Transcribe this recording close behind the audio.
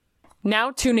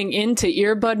Now tuning in to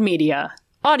Earbud Media.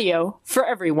 Audio for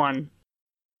everyone.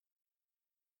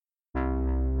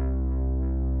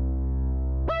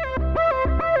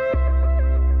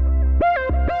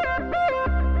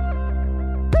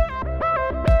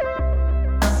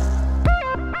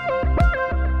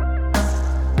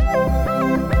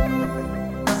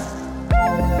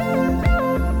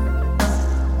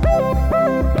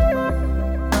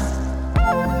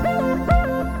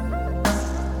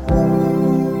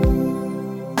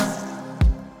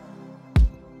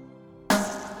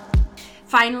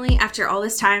 Finally, after all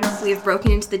this time, we have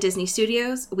broken into the Disney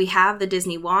studios. We have the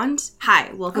Disney wand. Hi,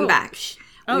 welcome back.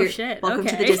 Shit. Welcome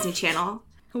to the Disney Channel.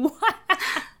 What?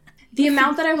 The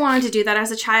amount that I wanted to do that as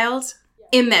a child,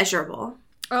 immeasurable.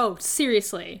 Oh,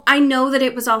 seriously. I know that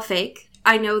it was all fake.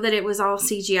 I know that it was all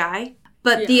CGI.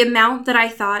 But the amount that I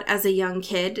thought as a young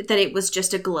kid that it was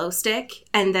just a glow stick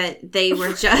and that they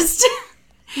were just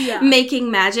making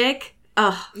magic.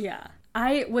 Ugh. Yeah.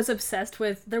 I was obsessed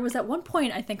with, there was at one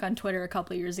point, I think on Twitter a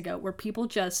couple of years ago, where people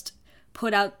just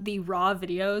put out the raw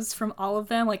videos from all of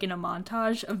them, like in a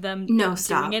montage of them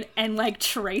doing it and like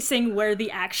tracing where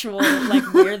the actual,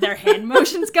 like where their hand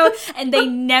motions go. And they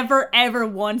never ever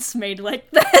once made like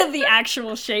the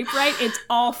actual shape right. It's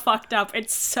all fucked up.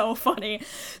 It's so funny.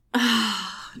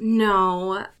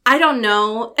 No, I don't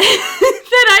know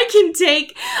that I can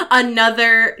take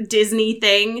another Disney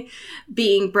thing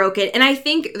being broken. And I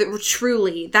think that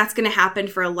truly that's going to happen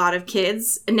for a lot of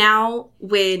kids now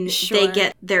when they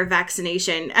get their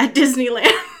vaccination at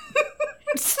Disneyland.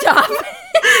 Stop.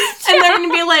 And they're going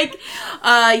to be like,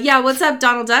 yeah, what's up,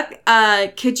 Donald Duck?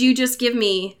 Could you just give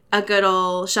me a good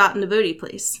old shot in the booty,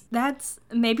 please? That's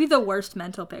maybe the worst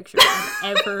mental picture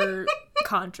I've ever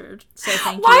conjured. So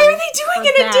thank you. Why are they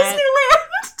doing it at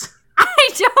Disneyland? I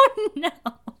don't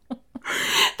know.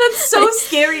 That's so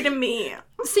scary to me.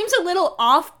 Seems a little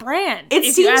off-brand.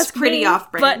 It seems pretty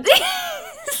off-brand.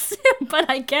 But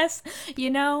I guess,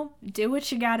 do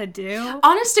what you gotta do.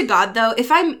 Honest to God, though,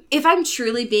 if I'm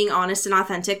truly being honest and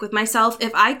authentic with myself,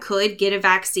 if I could get a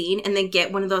vaccine and then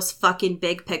get one of those fucking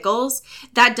big pickles,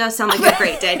 that does sound like a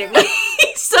great day to me.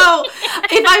 So,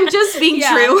 if I'm just being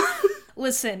true.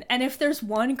 Listen, and if there's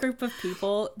one group of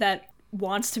people that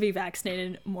wants to be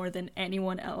vaccinated more than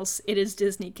anyone else, it is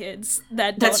Disney kids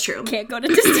that can't go to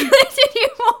Disneyland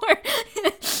anymore.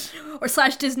 Or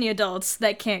 / Disney adults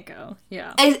that can't go.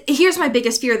 Yeah. And here's my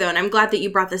biggest fear, though, and I'm glad that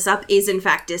you brought this up, is in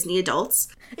fact Disney adults.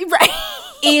 Right.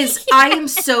 I am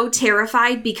so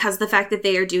terrified because the fact that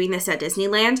they are doing this at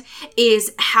Disneyland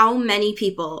is how many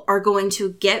people are going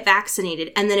to get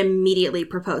vaccinated and then immediately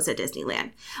propose at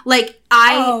Disneyland.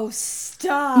 Oh,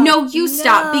 stop. No,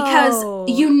 stop, because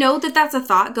you know that that's a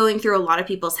thought going through a lot of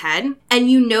people's head, and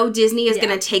you know Disney is going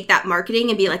to take that marketing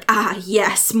and be like,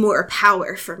 yes, more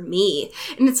power for me.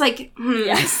 And it's like,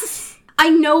 yes. I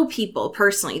know people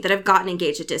personally that have gotten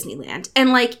engaged at Disneyland.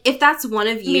 And, if that's one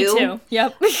of you... Me too.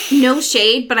 Yep. No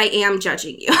shade, but I am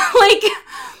judging you.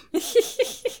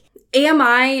 Am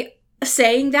I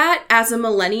saying that as a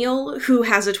millennial who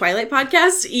has a Twilight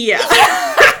podcast? Yeah.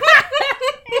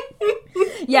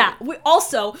 Yeah.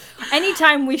 Also,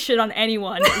 anytime we shit on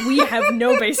anyone, we have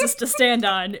no basis to stand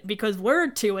on because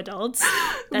we're two adults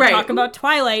that talk about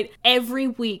Twilight every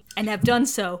week and have done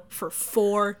so for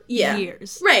 4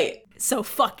 years. Right. So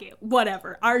fuck it.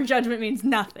 Whatever. Our judgment means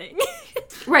nothing.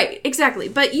 Right. Exactly.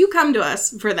 But you come to us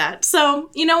for that.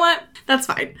 So, you know what? That's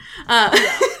fine. Cody,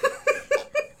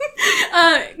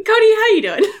 how you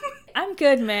doing? I'm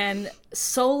good, man.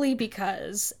 Solely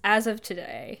because, as of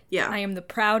today, I am the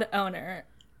proud owner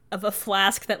of a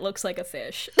flask that looks like a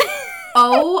fish.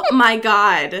 Oh my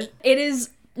God. It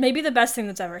is maybe the best thing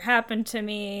that's ever happened to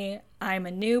me. I'm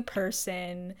a new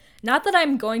person. Not that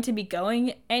I'm going to be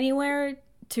going anywhere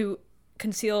to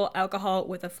conceal alcohol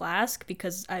with a flask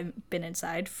because I've been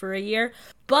inside for a year.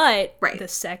 But the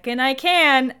second I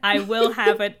can, I will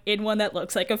have it in one that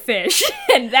looks like a fish.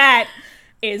 And that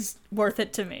is worth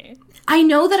it to me. I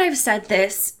know that I've said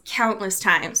this countless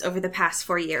times over the past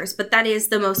 4 years, but that is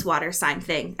the most water sign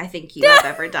thing I think you have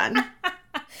ever done.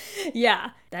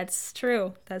 Yeah, that's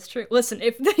true. That's true. Listen,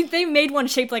 if they made one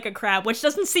shaped like a crab, which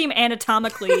doesn't seem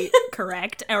anatomically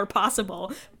correct or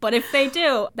possible, but if they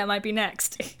do, that might be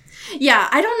next. Yeah,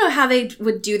 I don't know how they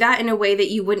would do that in a way that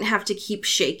you wouldn't have to keep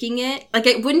shaking it.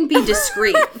 It wouldn't be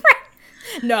discreet.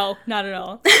 No, not at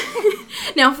all.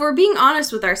 Now, if we're being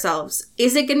honest with ourselves,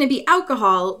 is it going to be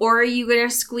alcohol or are you going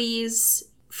to squeeze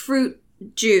fruit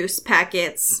juice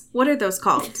packets? What are those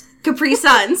called? Capri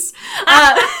Suns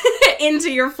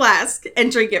into your flask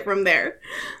and drink it from there.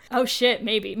 Oh shit,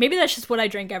 maybe that's just what I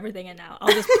drink everything in now.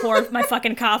 I'll just pour my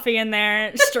fucking coffee in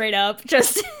there straight up.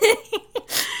 Just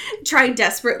try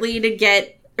desperately to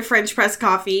get French press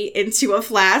coffee into a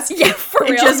flask. Yeah, for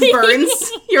real. It just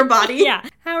burns your body. Yeah.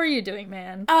 How are you doing,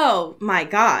 man? Oh my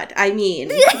God. I mean,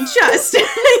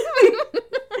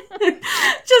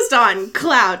 just on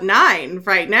cloud 9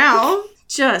 right now.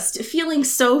 Just feeling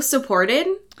so supported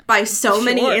by so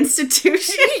many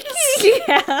institutions.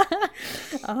 Yeah.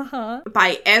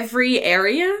 By every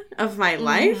area of my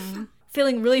life.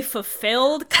 Feeling really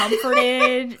fulfilled,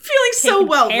 comforted. Feeling so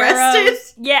well rested.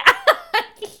 Yeah.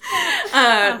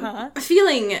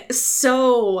 Feeling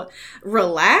so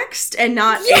relaxed and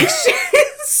not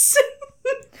anxious.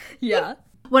 Yeah.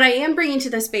 What I am bringing to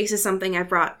this space is something I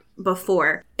brought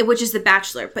before, which is The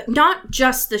Bachelor, but not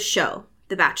just the show,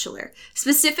 The Bachelor.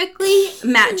 Specifically,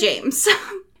 Matt James.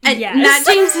 And yes. Matt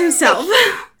James himself.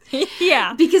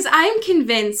 Yeah. Because I'm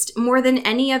convinced more than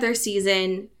any other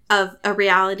season of a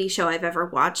reality show I've ever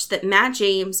watched that Matt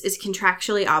James is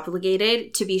contractually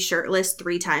obligated to be shirtless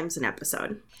 3 times an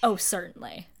episode. Oh,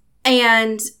 certainly.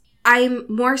 And I'm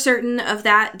more certain of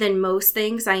that than most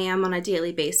things I am on a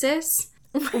daily basis,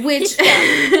 which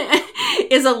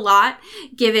is a lot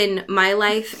given my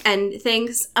life and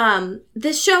things.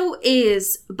 This show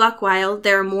is buck wild.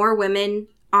 There are more women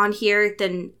on here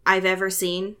than I've ever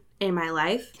seen in my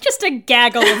life. Just a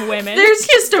gaggle of women. There's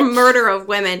just a murder of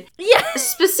women. Yeah.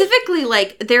 Specifically,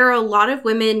 like, there are a lot of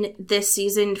women this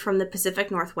season from the Pacific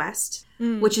Northwest,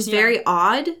 which is very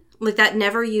odd. Like, that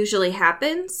never usually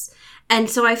happens. And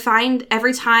so I find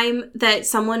every time that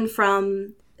someone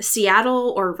from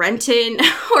Seattle or Renton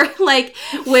or, like,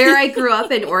 where I grew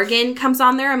up in Oregon comes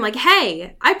on there, I'm like,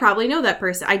 hey, I probably know that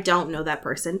person. I don't know that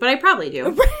person, but I probably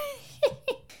do.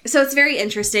 So it's very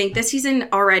interesting. This season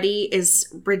already is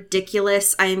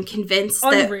ridiculous. I am convinced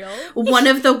that one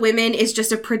of the women is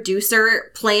just a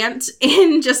producer plant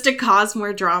in just to cause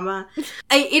more drama.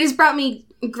 It has brought me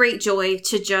great joy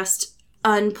to just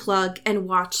unplug and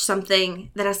watch something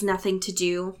that has nothing to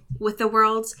do with the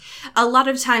world. A lot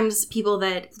of times people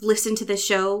that listen to this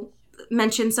show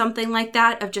mention something like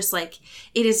that, of just like,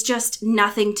 it is just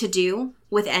nothing to do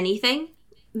with anything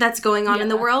that's going on in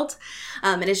the world.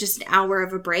 It is just an hour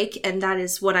of a break, and that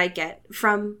is what I get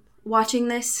from watching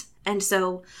this. And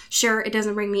so, sure, it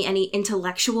doesn't bring me any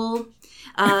intellectual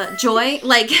joy,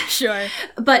 like, sure,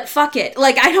 but fuck it,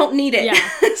 like, I don't need it.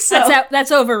 Yeah. So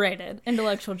that's overrated.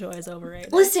 Intellectual joy is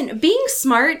overrated. Listen, being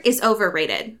smart is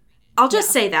overrated. I'll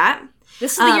just say that.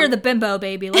 This is the year of the bimbo,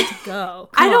 baby. Let's go.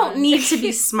 I don't need to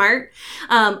be smart.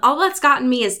 All that's gotten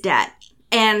me is debt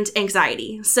and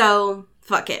anxiety. So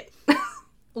fuck it.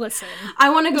 Listen, I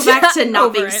want to go back to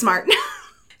not being smart.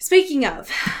 Speaking of,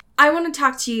 I want to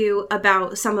talk to you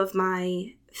about some of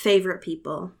my favorite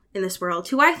people in this world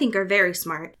who I think are very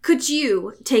smart. Could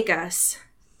you take us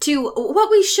to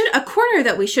a corner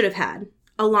that we should have had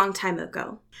a long time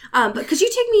ago? But could you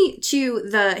take me to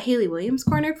the Hayley Williams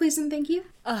corner, please and thank you?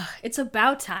 It's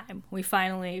about time we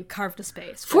finally carved a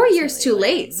space. 4 years too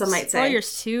late, some might say. 4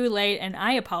 years too late, and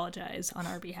I apologize on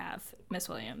our behalf, Miss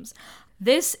Williams.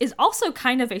 This is also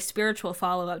kind of a spiritual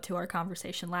follow-up to our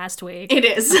conversation last week. It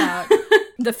is. About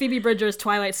the Phoebe Bridgers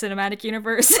Twilight Cinematic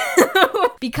Universe.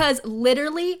 Because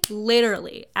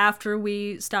literally, after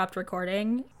we stopped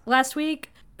recording last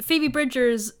week, Phoebe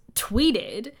Bridgers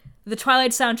tweeted, "The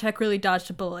Twilight soundtrack really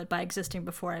dodged a bullet by existing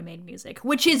before I made music,"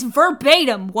 which is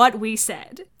verbatim what we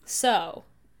said. So,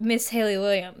 Miss Hayley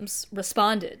Williams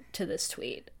responded to this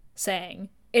tweet, saying,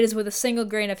 "It is with a single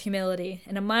grain of humility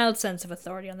and a mild sense of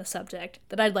authority on the subject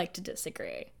that I'd like to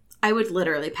disagree." I would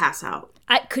literally pass out.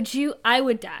 I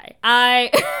would die.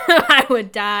 I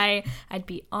would die. I'd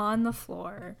be on the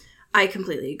floor. I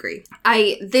completely agree.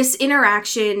 This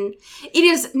interaction, it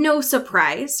is no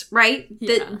surprise, right?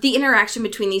 Yeah. The interaction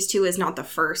between these two is not the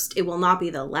first. It will not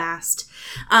be the last.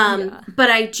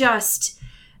 But I just,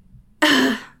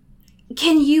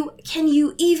 can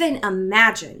you even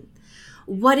imagine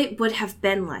what it would have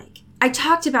been like? I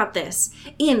talked about this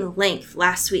in length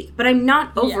last week, but I'm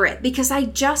not over it because I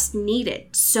just need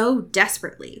it so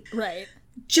desperately. Right.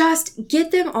 Just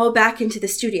get them all back into the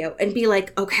studio and be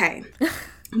like, okay,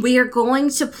 we are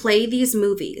going to play these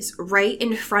movies right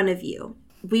in front of you.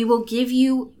 We will give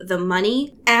you the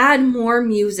money. Add more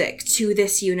music to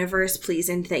this universe, please,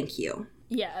 and thank you.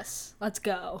 Yes. Let's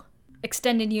go.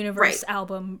 Extended Universe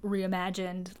album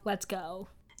reimagined. Let's go.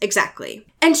 Exactly.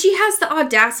 And she has the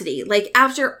audacity, like,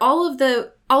 after all of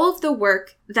the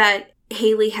work that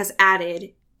Hayley has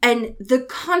added and the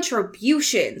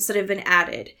contributions that have been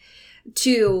added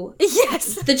to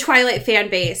the Twilight fan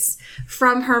base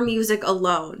from her music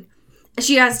alone,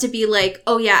 she has to be like,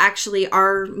 oh yeah, actually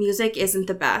our music isn't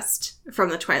the best from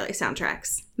the Twilight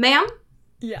soundtracks. Ma'am?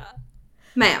 Yeah.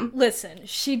 Ma'am. Listen,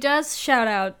 she does shout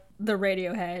out the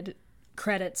Radiohead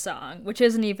credit song, which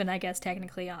isn't even, I guess,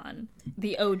 technically on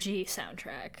the OG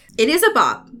soundtrack. It is a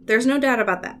bop. There's no doubt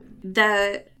about that.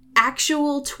 The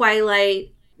actual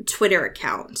Twilight Twitter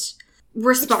account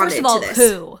responded to this.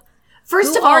 Who?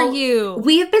 First Who of all, are you?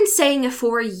 We have been saying it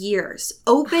for years.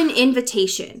 Open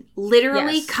invitation.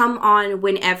 Literally Yes. come on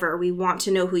whenever we want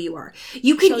to know who you are.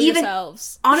 You can Show even,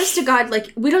 yourselves. honest to God,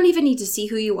 like, we don't even need to see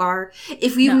who you are.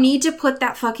 If you need to put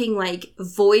that fucking, like,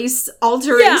 voice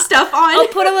altering stuff on. I'll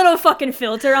put a little fucking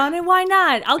filter on it. Why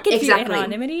not? I'll give Exactly. you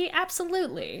anonymity.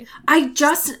 Absolutely. I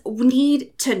just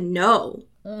need to know.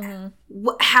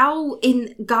 How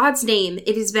in God's name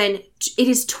it is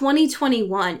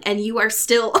 2021 and you are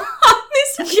still on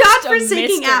this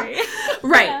godforsaken app.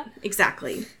 Right, Yeah.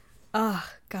 Exactly. Oh,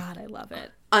 God, I love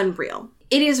it. Unreal.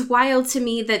 It is wild to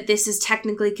me that this is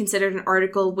technically considered an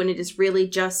article when it is really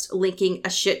just linking a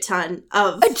shit ton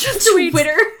of Just tweets.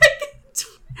 Twitter.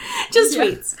 Just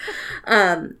tweets.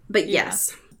 But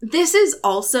yes. This is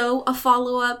also a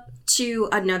follow-up to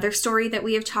another story that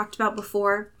we have talked about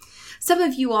before. Some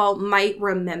of you all might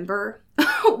remember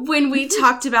when we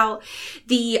talked about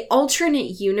the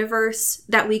alternate universe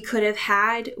that we could have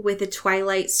had with a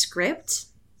Twilight script.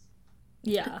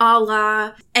 Yeah. A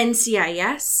la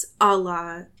NCIS, a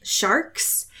la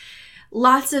Sharks.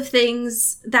 Lots of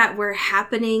things that were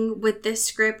happening with this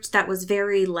script that was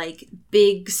very, like,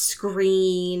 big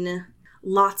screen,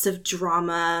 lots of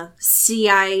drama,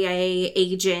 CIA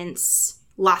agents,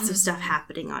 lots of stuff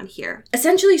happening on here.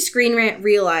 Essentially, Screen Rant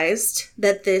realized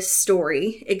that this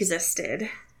story existed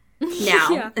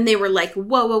now. And they were like,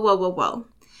 whoa.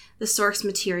 The source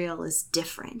material is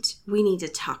different. We need to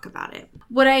talk about it.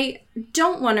 What I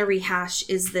don't want to rehash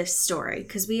is this story,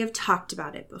 because we have talked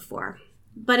about it before.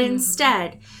 But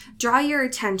instead, draw your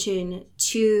attention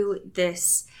to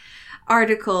this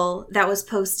article that was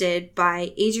posted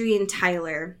by Adrian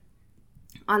Tyler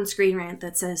on Screen Rant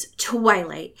that says,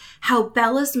 Twilight, how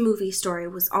Bella's movie story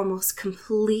was almost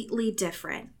completely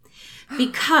different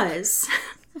because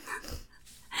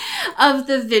of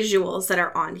the visuals that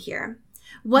are on here.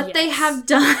 What they have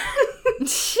done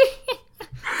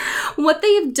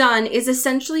is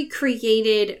essentially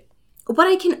created what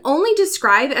I can only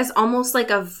describe as almost like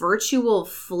a virtual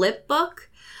flip book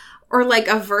or like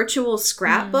a virtual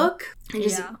scrapbook.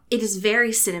 It is very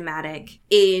cinematic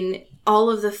in all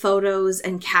of the photos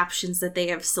and captions that they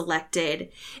have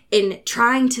selected in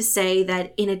trying to say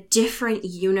that in a different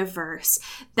universe,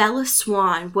 Bella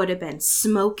Swan would have been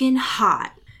smoking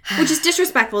hot. Which is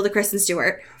disrespectful to Kristen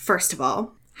Stewart, first of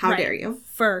all. How dare you?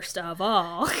 First of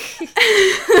all.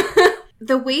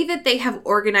 The way that they have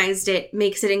organized it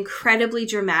makes it incredibly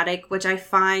dramatic, which I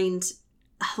find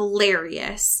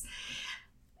hilarious.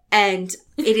 And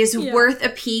it is worth a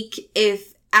peek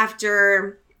if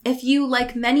you,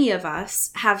 like many of us,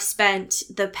 have spent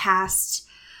the past,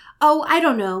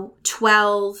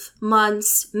 12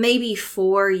 months, maybe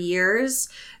 4 years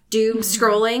doom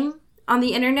scrolling on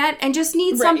the internet and just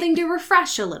need something to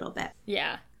refresh a little bit.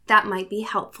 Yeah. That might be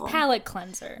helpful. Palette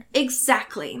cleanser.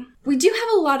 Exactly. We do have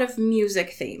a lot of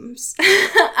music themes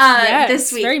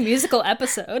this week. Very musical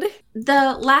episode.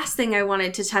 The last thing I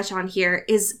wanted to touch on here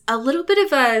is a little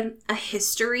bit of a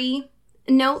history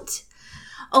note.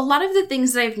 A lot of the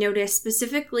things that I've noticed,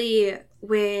 specifically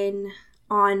when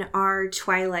on our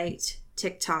Twilight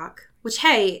TikTok, which,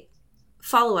 hey,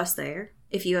 follow us there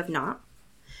if you have not.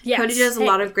 Yes. Cody does a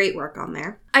lot of great work on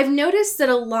there. I've noticed that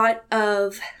a lot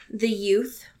of the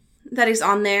youth that is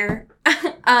on there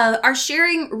are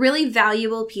sharing really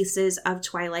valuable pieces of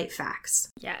Twilight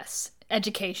facts. Yes.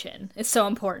 Education is so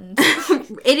important.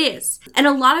 It is. And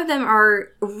a lot of them are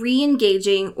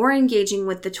re-engaging or engaging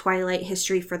with the Twilight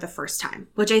history for the first time,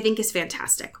 which I think is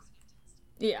fantastic.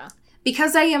 Yeah.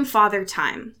 Because I am Father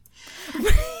Time.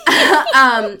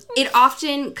 It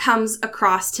often comes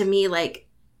across to me like,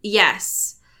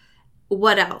 yes,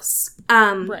 what else?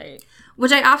 Right.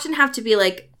 Which I often have to be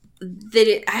like,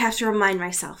 I have to remind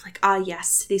myself, like,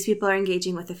 yes, these people are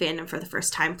engaging with the fandom for the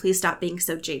first time. Please stop being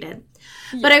so jaded.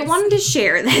 Yes. But I wanted to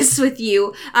share this with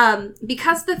you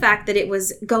because the fact that it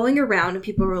was going around and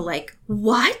people were like,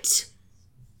 what?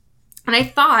 And I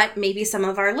thought maybe some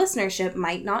of our listenership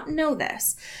might not know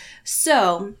this.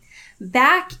 So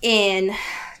back in,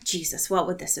 what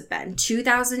would this have been?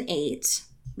 2008,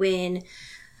 when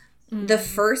the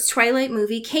first Twilight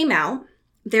movie came out,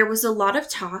 there was a lot of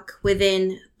talk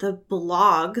within the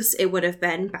blogs, it would have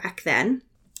been back then,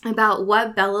 about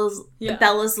what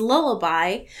Bella's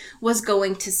lullaby was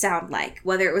going to sound like,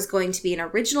 whether it was going to be an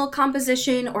original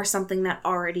composition or something that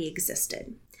already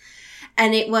existed.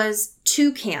 And it was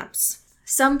two camps.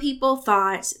 Some people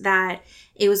thought that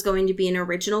It was going to be an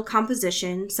original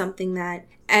composition, something that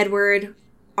Edward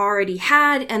already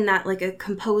had and that like a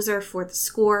composer for the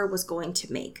score was going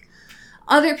to make.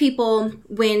 Other people,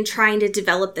 when trying to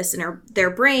develop this in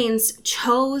their brains,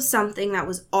 chose something that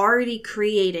was already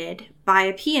created by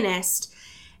a pianist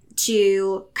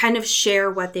to kind of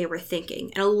share what they were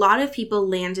thinking. And a lot of people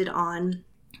landed on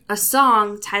a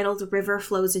song titled River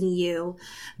Flows in You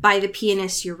by the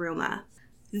pianist Yuruma.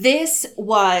 This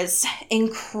was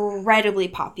incredibly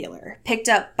popular, picked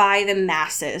up by the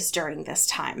masses during this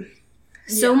time.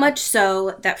 So much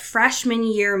so that freshman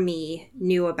year me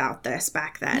knew about this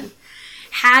back then.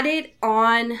 Had it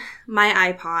on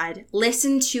my iPod,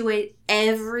 listened to it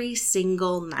every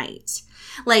single night.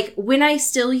 Like, when I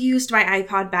still used my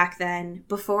iPod back then,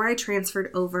 before I transferred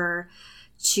over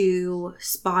to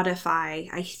Spotify,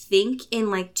 I think in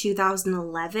like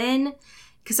 2011,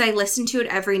 because I listened to it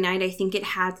every night, I think it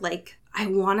had like, I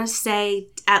want to say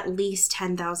at least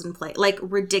 10,000 play, like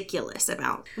ridiculous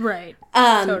amount. Right.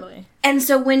 Totally. And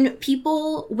so when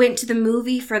people went to the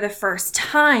movie for the first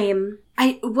time,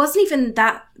 it wasn't even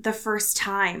that the first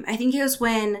time. I think it was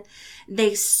when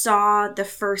they saw the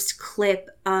first clip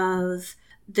of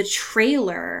the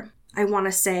trailer, I want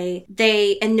to say,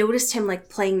 and noticed him like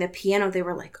playing the piano. They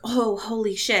were like, oh,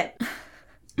 holy shit.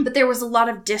 But there was a lot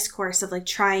of discourse of like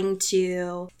trying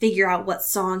to figure out what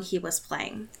song he was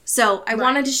playing. So I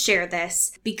wanted to share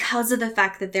this because of the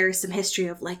fact that there is some history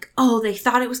of like, oh, they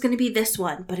thought it was going to be this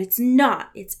one, but it's not.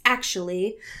 It's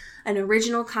actually an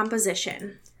original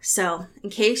composition. So in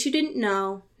case you didn't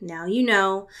know, now you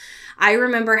know. I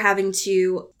remember having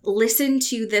to listen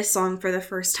to this song for the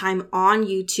first time on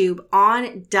YouTube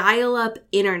on dial-up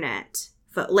internet.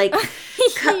 But like,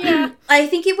 I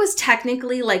think it was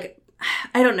technically like,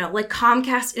 I don't know, like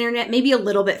Comcast internet, maybe a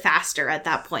little bit faster at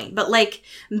that point, but like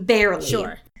barely.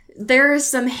 Sure. There is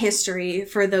some history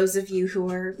for those of you who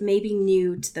are maybe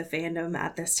new to the fandom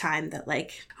at this time that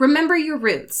like, remember your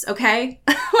roots, okay?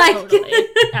 Like, totally.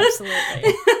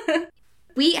 Absolutely.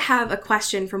 We have a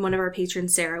question from one of our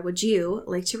patrons, Sarah. Would you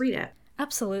like to read it?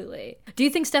 Absolutely. Do you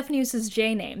think Stephanie uses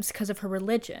J names because of her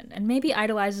religion and maybe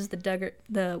idolizes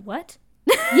the what?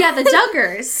 Yeah, the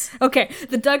Duggars. Okay,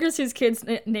 the Duggars whose kids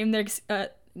name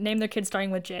their kids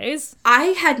starting with J's. I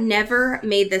had never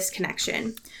made this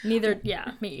connection. Me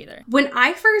either. When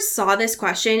I first saw this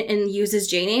question and uses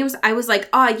J names, I was like,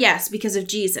 yes, because of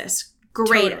Jesus.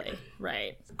 Great. Totally.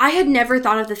 Right. I had never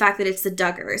thought of the fact that it's the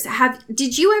Duggars.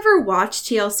 Did you ever watch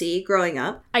TLC growing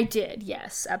up? I did,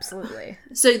 yes, absolutely.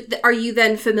 So are you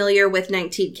then familiar with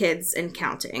 19 Kids and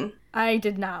Counting? I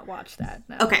did not watch that,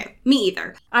 no. Okay, me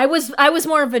either. I was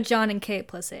more of a John and Kate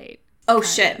plus 8. Oh,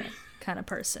 shit. Kind of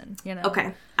person, you know?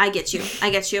 Okay, I get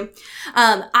you.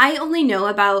 I only know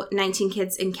about 19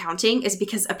 Kids and Counting is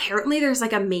because apparently there's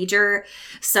like a major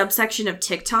subsection of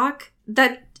TikTok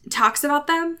that talks about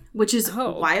them, which is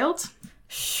wild.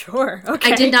 Sure,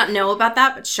 okay. I did not know about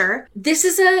that, but sure. This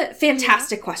is a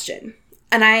fantastic question,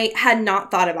 and I had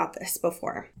not thought about this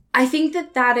before. I think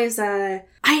that is I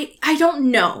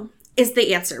don't know is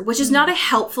the answer, which is not a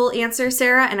helpful answer,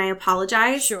 Sarah, and I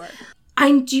apologize. Sure.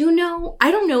 I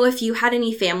don't know if you had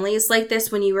any families like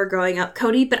this when you were growing up,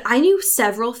 Cody, but I knew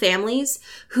several families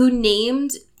who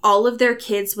named all of their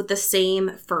kids with the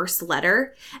same first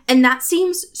letter. And that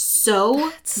seems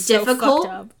so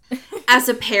difficult as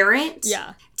a parent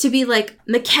to be like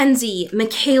Mackenzie,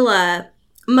 Michaela,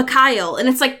 Mikhail. And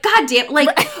it's like, God damn, like,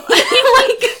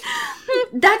 like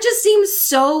that just seems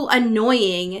so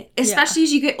annoying, especially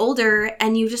as you get older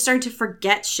and you just start to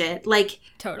forget shit. Like,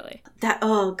 totally. That,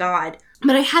 oh God.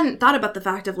 But I hadn't thought about the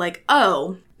fact of like,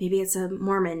 oh, maybe it's a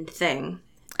Mormon thing.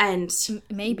 And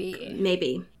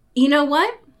maybe. You know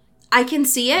what? I can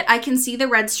see it. I can see the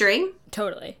red string.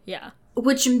 Totally, yeah.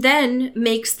 Which then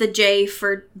makes the J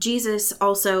for Jesus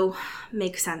also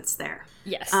make sense there.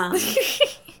 Yes.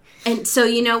 And so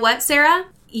you know what, Sarah?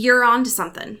 You're on to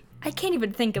something. I can't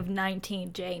even think of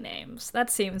 19 J names. That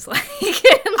seems like...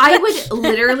 I would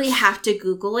literally have to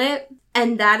Google it.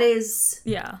 And that is...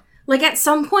 Yeah. Like at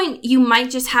some point, you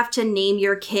might just have to name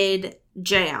your kid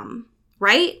Jam.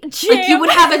 Right? Jam. Like you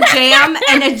would have a jam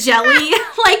and a jelly.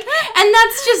 Like, and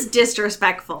that's just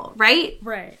disrespectful, right?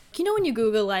 Right. You know when you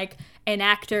Google like an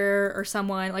actor or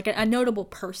someone, like a notable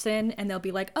person, and they'll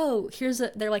be like, oh,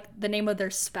 they're like the name of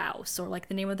their spouse or like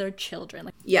the name of their children.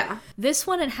 Like, yeah. This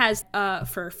one, it has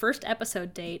for first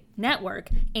episode date, network,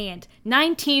 and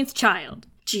 19th child.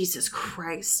 Jesus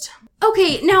Christ.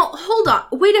 Okay, now hold on.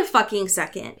 Wait a fucking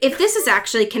second. If this is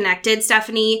actually connected,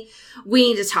 Stephanie, we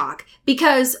need to talk.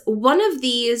 Because one of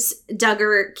these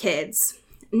Duggar kids,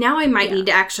 now I might need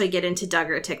to actually get into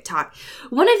Duggar TikTok.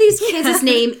 One of these kids'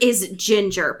 name is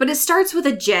Ginger, but it starts with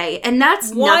a J, and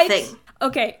that's nothing.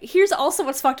 Okay, here's also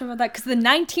what's fucked up about that, because the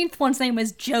 19th one's name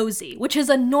is Josie, which is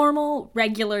a normal,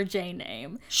 regular J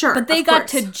name. Sure, but they got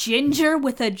to Ginger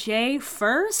with a J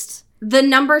first? The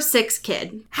number 6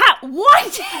 kid.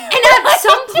 What? And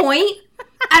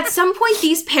at some point,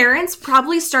 these parents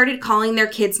probably started calling their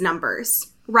kids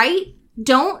numbers, right?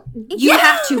 Don't you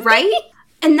have to, right?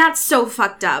 And that's so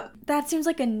fucked up. That seems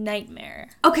like a nightmare.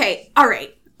 Okay, all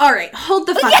right. Hold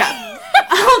the fuck up.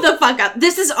 Hold the fuck up.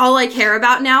 This is all I care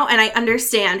about now, and I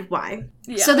understand why.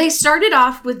 Yeah. So they started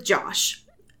off with Joshua,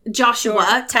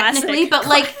 sure, technically, but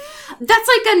like, that's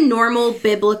like a normal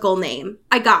biblical name.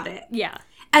 I got it. Yeah.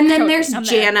 And then there's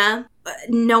Jana,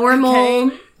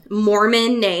 normal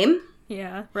Mormon name.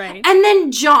 Yeah, right. And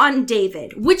then John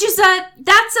David, which is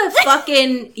that's a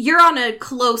fucking, you're on a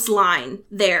close line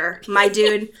there, my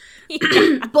dude.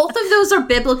 Both of those are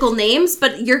biblical names,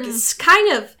 but you're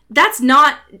kind of, that's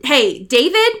not, hey,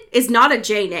 David is not a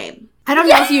J name. I don't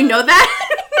know if you know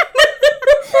that.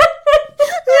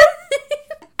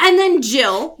 And then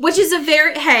Jill, which is a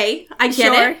very, hey, I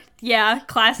get it. Yeah,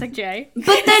 classic J.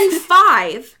 But then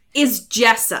 5 is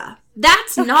Jessa.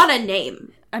 That's not a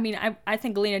name. I mean, I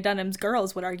think Lena Dunham's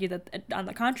girls would argue that, on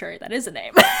the contrary, that is a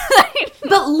name.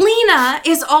 But Lena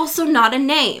is also not a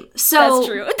name. So That's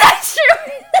true.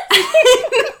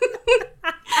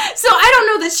 So I don't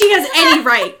know that she has any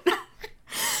right.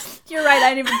 You're right. I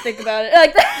didn't even think about it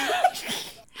like that.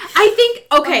 I think,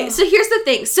 okay, so here's the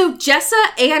thing. So Jessa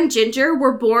and Ginger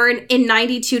were born in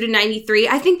 92 to 93.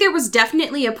 I think there was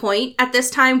definitely a point at this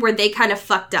time where they kind of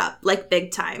fucked up, like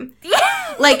big time.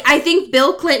 Like, I think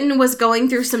Bill Clinton was going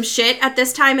through some shit at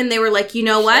this time, and they were like, you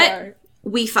know what?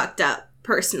 We fucked up,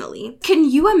 personally. Can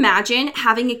you imagine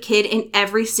having a kid in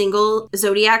every single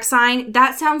zodiac sign?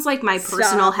 That sounds like my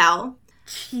personal hell.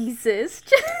 Jesus.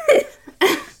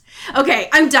 Okay,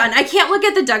 I'm done. I can't look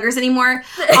at the Duggars anymore.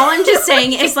 All I'm just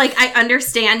saying is, like, I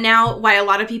understand now why a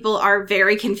lot of people are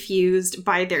very confused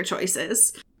by their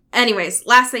choices. Anyways,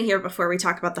 last thing here before we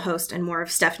talk about the host and more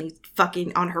of Stephanie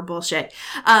fucking on her bullshit.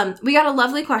 We got a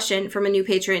lovely question from a new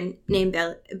patron named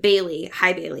Bailey.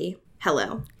 Hi, Bailey.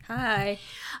 Hello. Hi.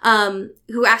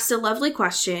 Who asked a lovely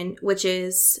question, which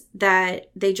is that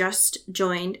they just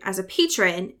joined as a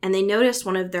patron and they noticed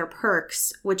one of their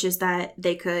perks, which is that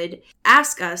they could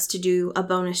ask us to do a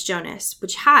bonus Jonas,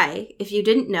 which, hi, if you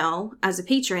didn't know, as a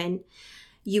patron,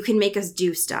 you can make us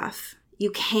do stuff.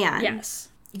 You can. Yes.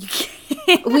 You can.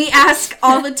 We ask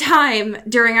all the time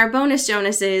during our bonus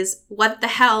Jonases, what the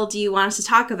hell do you want us to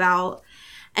talk about?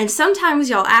 And sometimes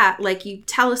y'all you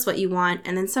tell us what you want,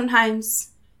 and then sometimes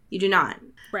you do not.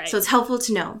 Right. So it's helpful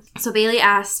to know. So Bailey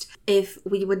asked if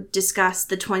we would discuss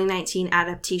the 2019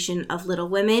 adaptation of Little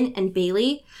Women. And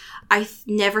Bailey, I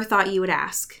never thought you would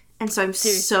ask. And so I'm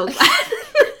so glad.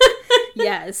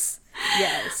 Yes.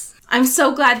 I'm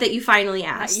so glad that you finally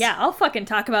asked. Yeah, I'll fucking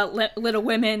talk about Little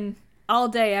Women all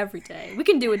day, every day. We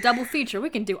can do a double feature. We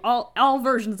can do all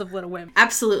versions of Little Women.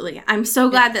 Absolutely. I'm so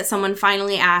glad that someone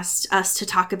finally asked us to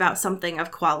talk about something of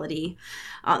quality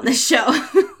on the show.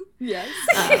 Yes.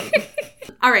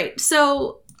 All right.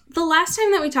 So the last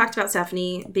time that we talked about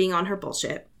Stephanie being on her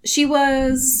bullshit, she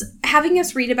was having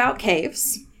us read about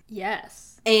caves.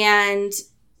 Yes. And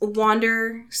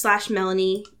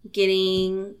Wander/Melanie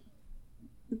getting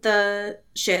the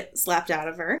shit slapped out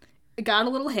of her. It got a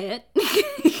little hit.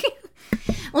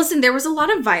 Listen, there was a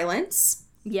lot of violence.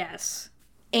 Yes.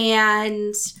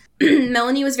 And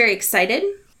Melanie was very excited.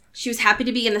 She was happy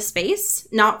to be in the space,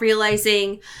 not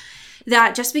realizing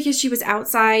that just because she was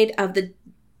outside of the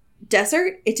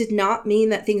desert, it did not mean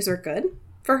that things were good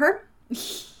for her.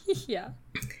 Yeah.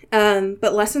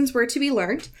 But lessons were to be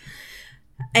learned.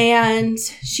 And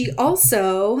she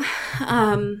also,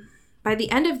 by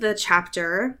the end of the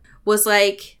chapter, was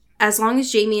like, as long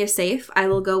as Jamie is safe, I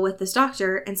will go with this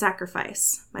doctor and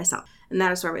sacrifice myself. And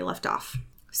that is where we left off.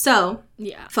 So,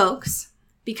 yeah, folks,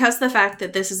 because the fact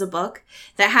that this is a book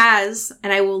that has,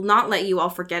 and I will not let you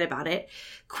all forget about it,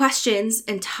 questions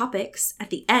and topics at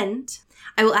the end,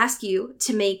 I will ask you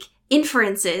to make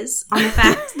inferences on the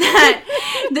fact that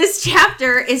this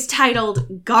chapter is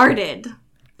titled Guarded.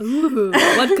 Ooh,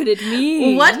 what could it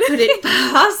mean? What could it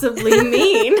possibly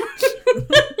mean?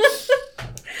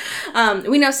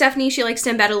 We know Stephanie, she likes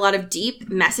to embed a lot of deep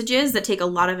messages that take a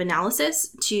lot of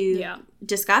analysis to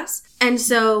discuss. And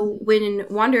so when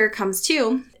Wanderer comes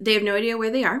to, they have no idea where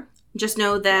they are. Just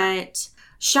know that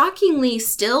shockingly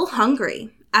still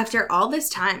hungry after all this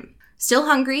time. Still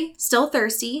hungry, still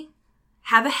thirsty,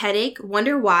 have a headache,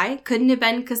 wonder why. Couldn't have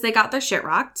been because they got their shit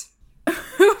rocked.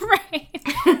 Right.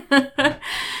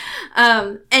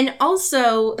 And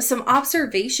also some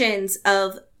observations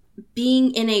of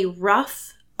being in a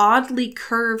rough, oddly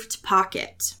curved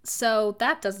pocket. So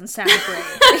that doesn't sound great.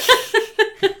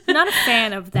 Not a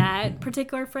fan of that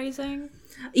particular phrasing.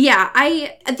 Yeah,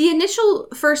 the initial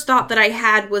first thought that I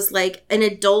had was like an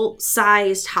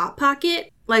adult-sized Hot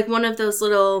Pocket, like one of those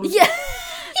little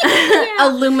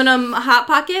aluminum Hot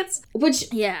Pockets, which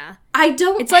I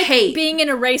don't It's like hate. being in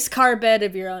a race car bed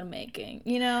of your own making,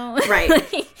 you know?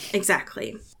 Right,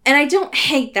 exactly. And I don't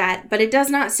hate that, but it does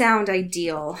not sound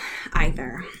ideal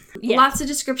either. Yeah. Lots of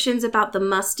descriptions about the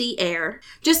musty air.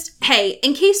 Just, hey,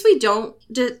 in case we don't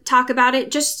talk about it,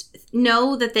 just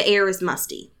know that the air is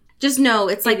musty. Just know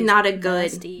it's like not a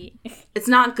good, it's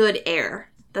not good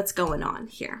air that's going on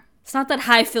here. It's not that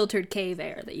high filtered cave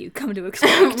air that you come to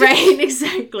expect. Right,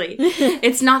 exactly.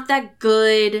 It's not that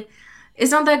good,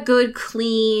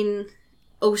 clean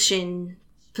ocean,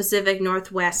 Pacific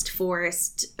Northwest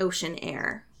forest ocean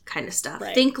air kind of stuff.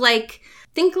 Right. Think like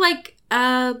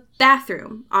a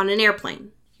bathroom on an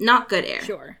airplane. Not good air.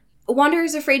 Sure.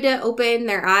 Wanderer's afraid to open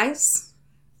their eyes.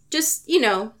 Just,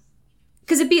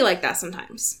 because it'd be like that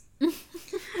sometimes.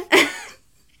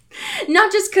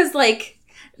 Not just because, like,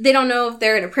 they don't know if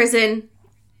they're in a prison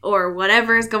or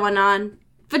whatever is going on,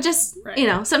 but just,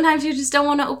 sometimes you just don't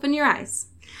want to open your eyes.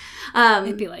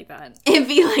 It'd be like that. It'd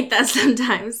be like that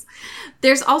sometimes.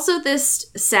 There's also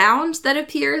this sound that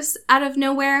appears out of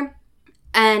nowhere,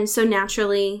 and so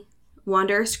naturally,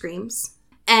 Wanderer screams,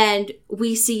 and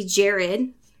we see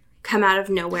Jared come out of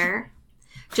nowhere,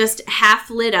 just half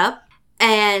lit up,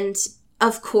 and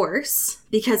of course,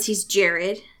 because he's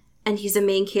Jared, and he's a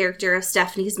main character of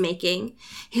Stephanie's making,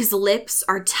 his lips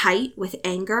are tight with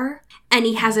anger, and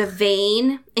he has a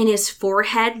vein in his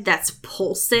forehead that's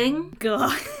pulsing.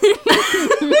 God.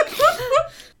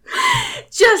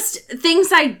 Just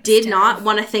things I did not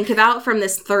want to think about from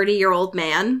this 30-year-old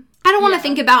man. I don't want to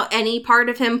think about any part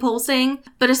of him pulsing,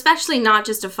 but especially not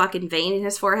just a fucking vein in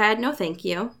his forehead. No, thank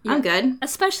you. Yeah. I'm good.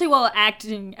 Especially while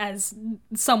acting as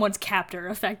someone's captor,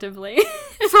 effectively.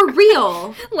 For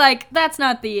real. Like, that's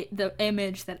not the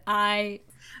image that I...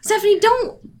 Stephanie,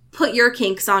 don't put your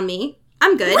kinks on me.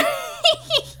 I'm good.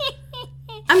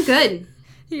 I'm good.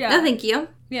 Yeah. No, thank you.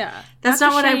 Yeah. That's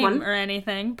not what I want. Or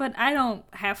anything, but I don't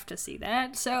have to see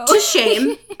that, so... To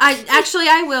shame.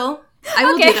 I will. I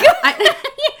will do that.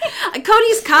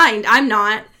 Cody's kind. I'm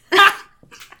not.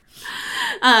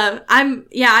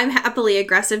 I'm happily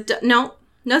aggressive. No,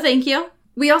 thank you.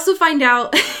 We also find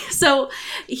out,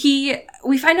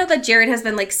 we find out that Jared has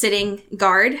been like sitting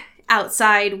guard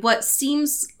outside what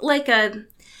seems like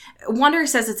Wanderer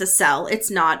says it's a cell. It's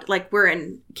not. Like, we're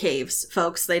in caves,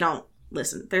 folks. They don't,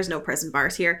 listen, there's no prison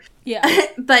bars here. Yeah.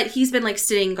 But he's been like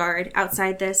sitting guard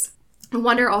outside this.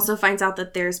 Wanderer also finds out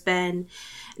that there's been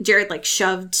Jared, like,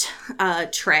 shoved a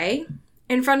tray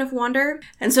in front of Wanderer.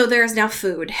 And so there is now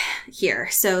food here.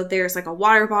 So there's, like, a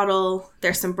water bottle,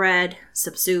 there's some bread,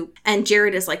 some soup. And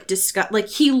Jared is, like,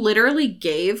 he literally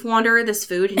gave Wanderer this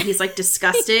food, and he's, like,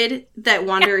 disgusted that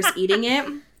Wanderer's eating it.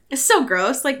 It's so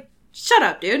gross. Like, shut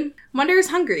up, dude. Wanderer's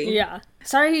hungry. Yeah.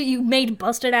 Sorry you made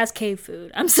busted-ass cave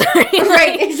food. I'm sorry.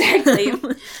 Right, exactly.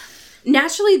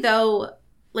 Naturally, though,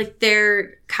 like,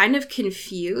 they're kind of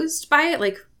confused by it.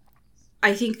 Like,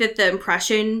 I think that the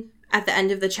impression at the end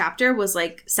of the chapter was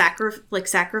like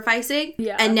sacrificing.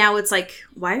 Yeah. And now it's like,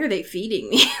 why are they feeding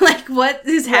me? Like, what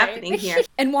is happening here?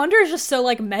 And Wanderer is just so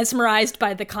like mesmerized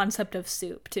by the concept of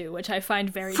soup too, which I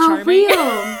find very For charming. Real.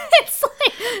 It's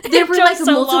like there were like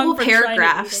multiple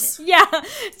paragraphs. Yeah.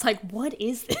 It's like, what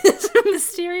is this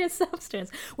mysterious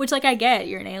substance? Which, like, I get,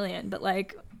 you're an alien, but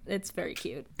like, it's very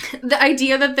cute. The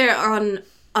idea that they're on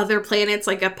other planets,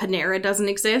 like a Panera doesn't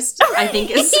exist, I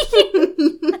think is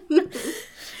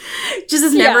just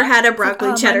has never had a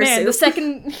broccoli cheddar soup.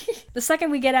 The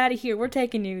second we get out of here, we're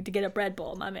taking you to get a bread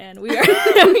bowl, my man. We are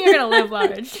gonna live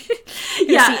large.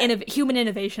 See human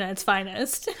innovation at its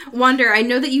finest. Wanderer, I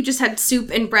know that you just had soup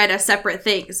and bread as separate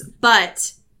things,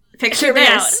 but picture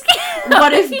this.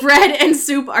 What if bread and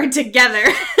soup are together?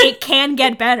 It can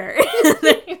get better.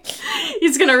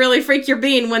 It's gonna really freak your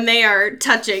bean when they are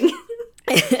touching.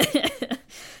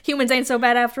 Humans ain't so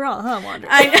bad after all, huh, Wanderer?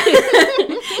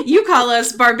 You call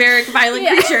us barbaric, violent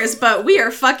creatures, but we are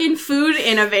fucking food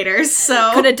innovators,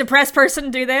 so... Could a depressed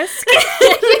person do this?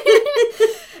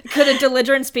 Could a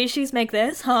belligerent species make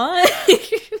this, huh?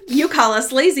 You call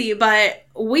us lazy, but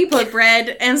we put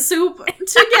bread and soup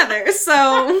together,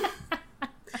 so...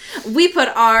 We put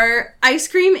our ice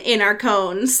cream in our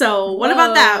cone, so what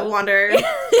about that, Wanderer?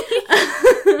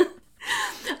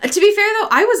 To be fair, though,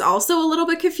 I was also a little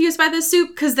bit confused by this soup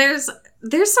because there's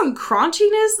some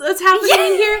crunchiness that's happening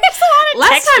in here. There's a lot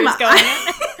of textures going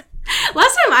on.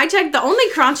 Last time I checked, the only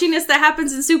crunchiness that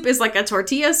happens in soup is like a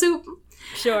tortilla soup.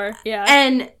 Sure, yeah.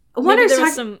 And maybe there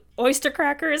was some oyster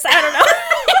crackers. I don't know.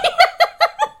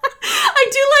 I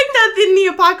do like that in the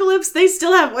apocalypse they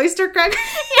still have oyster crackers.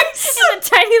 Yes, in the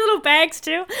tiny little bags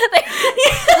too.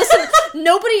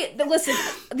 Listen,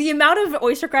 the amount of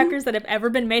oyster crackers that have ever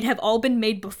been made have all been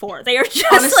made before. They are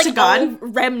just all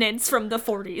remnants from the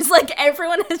 40s. Like,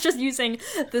 everyone is just using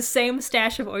the same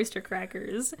stash of oyster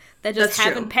crackers that just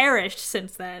haven't perished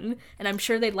since then. And I'm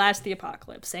sure they'd last the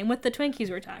apocalypse. Same with the Twinkies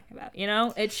we're talking about, you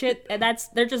know? They're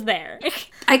just there.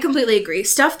 I completely agree.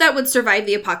 Stuff that would survive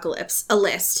the apocalypse, a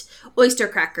list. Oyster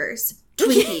crackers,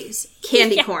 Twinkies,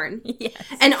 candy corn. Yes.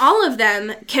 And all of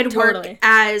them can work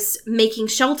as making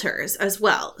shelters as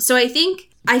well. So I think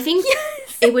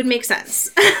it would make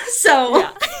sense.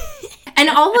 And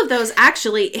all of those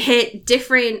actually hit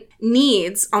different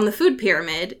needs on the food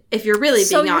pyramid, if you're really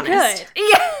being honest. Good.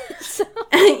 Yes.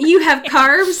 You have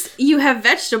carbs, you have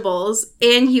vegetables,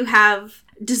 and you have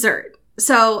dessert.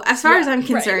 So as far as I'm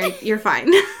concerned, you're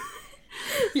fine.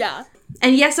 Yeah.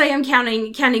 And yes, I am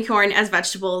counting candy corn as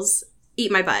vegetables.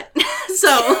 Eat my butt.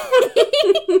 So,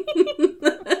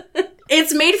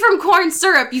 it's made from corn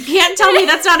syrup. You can't tell me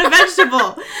that's not a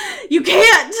vegetable. You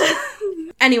can't.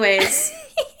 Anyways,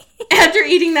 after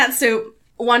eating that soup,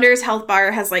 Wonder's health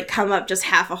bar has like come up just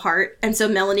half a heart. And so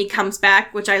Melanie comes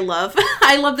back, which I love.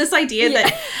 I love this idea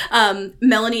that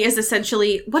Melanie is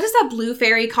essentially, what is that blue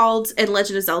fairy called in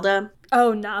Legend of Zelda?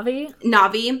 Oh, Navi?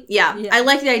 Navi, yeah. I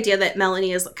like the idea that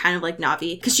Melanie is kind of like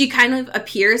Navi. Because she kind of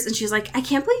appears and she's like, I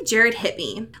can't believe Jared hit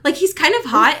me. Like, he's kind of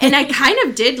hot and I kind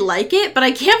of did like it, but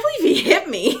I can't believe he hit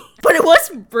me. But it was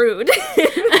rude.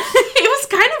 It was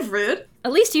kind of rude.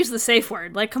 At least use the safe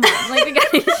word. Like, come on. Like,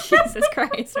 Jesus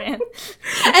Christ, man.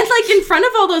 And, like, in front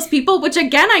of all those people, which,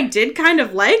 again, I did kind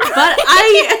of like, but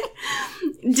I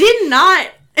did not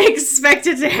expect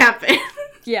it to happen.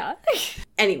 Yeah.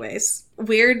 Anyways,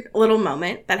 weird little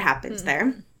moment that happens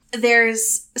there.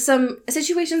 There's some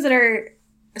situations that are,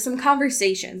 some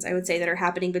conversations, I would say, that are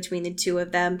happening between the two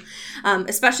of them,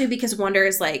 especially because Wonder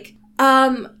is like,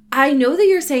 I know that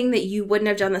you're saying that you wouldn't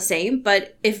have done the same,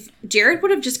 but if Jared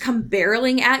would have just come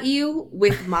barreling at you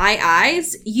with my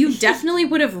eyes, you definitely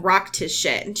would have rocked his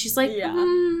shit. And she's like,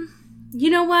 you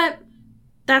know what?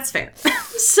 That's fair.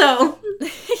 So,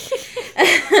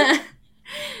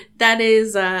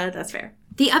 that's fair.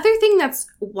 The other thing that's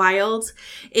wild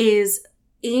is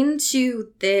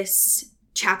into this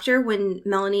chapter when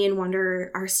Melanie and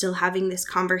Wonder are still having this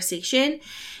conversation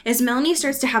is Melanie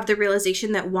starts to have the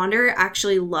realization that Wonder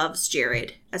actually loves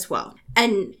Jared as well.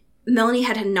 And Melanie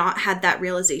had not had that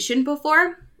realization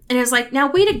before. And it was like,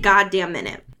 now wait a goddamn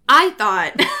minute. I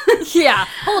thought... yeah,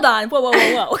 hold on.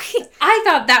 Whoa. I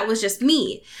thought that was just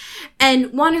me.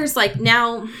 And Wonder's like,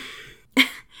 now...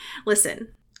 listen,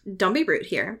 don't be rude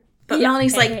here. But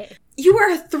Melanie's like, you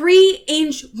are a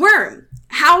 3-inch worm.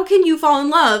 How can you fall in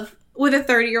love with a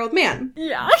 30-year-old man?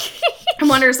 Yeah. And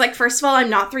Wonder's like, first of all, I'm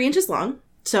not 3 inches long.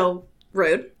 So,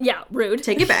 rude. Yeah, rude.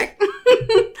 Take it back.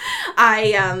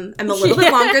 I am a little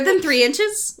bit longer than 3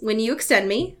 inches when you extend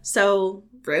me. So,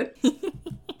 rude.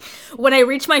 When I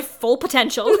reach my full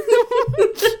potential.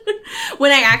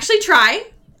 When I actually try,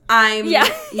 I'm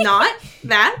not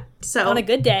that. So on a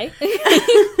good day.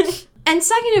 And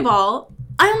second of all,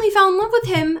 I only fell in love with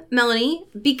him, Melanie,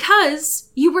 because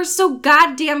you were so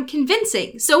goddamn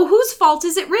convincing. So whose fault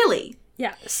is it really?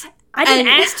 Yes. I didn't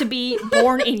ask to be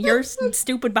born in your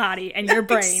stupid body and your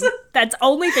brain. That's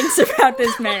only things about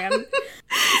this man.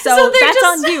 So that's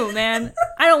on you, man.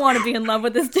 I don't want to be in love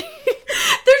with this dude.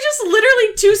 They're just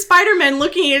literally two Spider-Men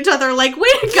looking at each other like,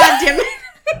 wait a goddamn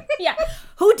minute. Yeah.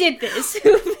 Who did this?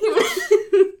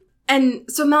 And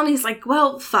so Melanie's like,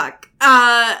 well, fuck.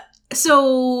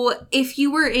 So if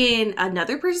you were in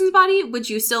another person's body, would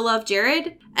you still love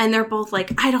Jared? And they're both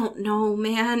like, I don't know,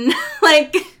 man.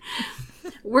 Like,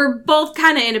 we're both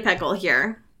kind of in a pickle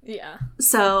here. Yeah.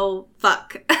 So,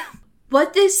 fuck.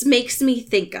 What this makes me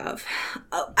think of,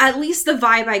 at least the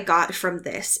vibe I got from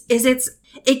this, is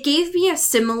it gave me a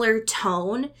similar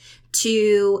tone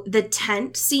to the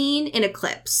tent scene in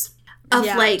Eclipse. Of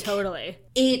totally.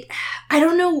 I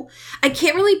don't know, I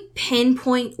can't really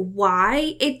pinpoint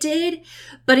why it did,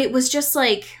 but it was just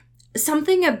like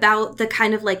something about the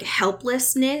kind of like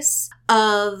helplessness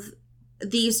of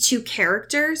these two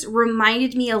characters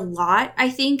reminded me a lot, I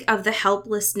think, of the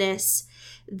helplessness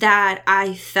that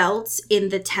I felt in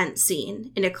the tent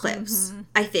scene in Eclipse,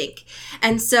 I think.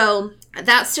 And so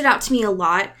that stood out to me a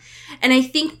lot. And I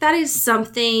think that is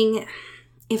something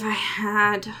if I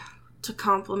had to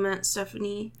compliment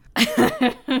Stephanie,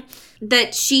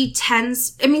 that she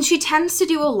tends to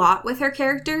do a lot with her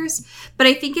characters, but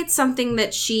I think it's something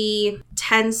that she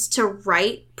tends to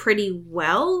write pretty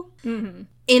well, in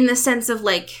the sense of,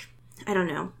 like, I don't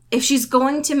know, if she's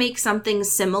going to make something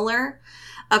similar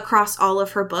across all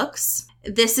of her books,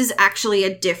 this is actually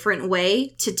a different way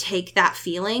to take that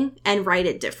feeling and write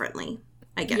it differently,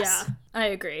 I guess. Yeah, I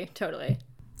agree, totally.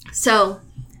 So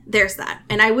there's that.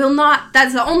 And I will not,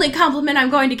 that's the only compliment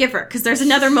I'm going to give her, because there's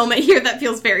another moment here that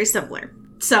feels very similar.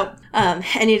 So,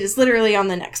 and it is literally on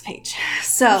the next page.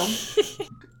 So,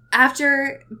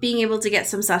 after being able to get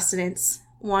some sustenance,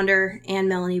 Wander and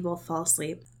Melanie both fall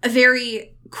asleep.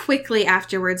 Very quickly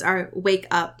afterwards, wake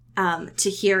up to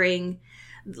hearing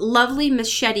lovely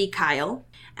Machete Kyle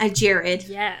and Jared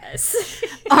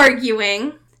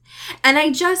arguing. And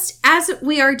as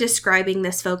we are describing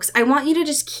this, folks, I want you to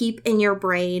just keep in your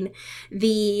brain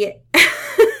the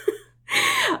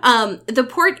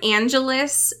Port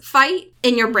Angeles fight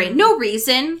in your brain. No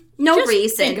reason.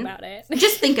 Just think about it.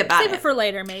 Just think about it. Save it for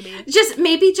later, maybe.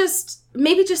 Maybe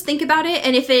just think about it.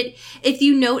 And if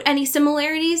you note any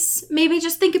similarities, maybe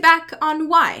just think back on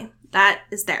why that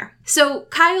is there. So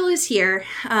Kyle is here.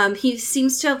 He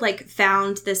seems to have, like,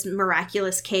 found this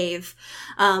miraculous cave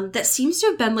that seems to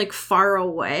have been, like, far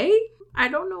away. I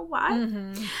don't know why.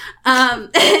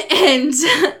 And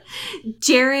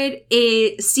Jared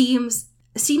seems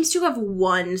to have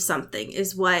won something,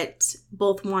 is what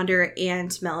both Wander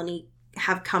and Melanie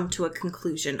have come to a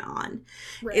conclusion on.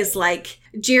 Right. Is like,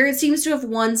 Jared seems to have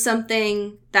won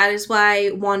something. That is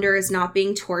why Wander is not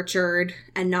being tortured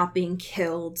and not being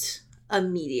killed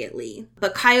immediately.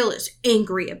 But Kyle is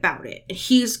angry about it, and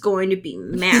he's going to be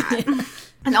mad.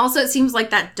 And also it seems like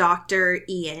that Dr.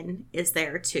 Ian is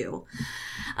there too.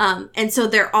 And so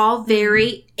they're all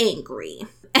very angry.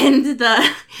 And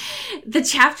the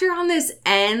chapter on this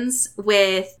ends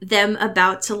with them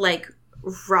about to, like,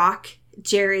 rock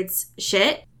Jared's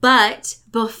shit. But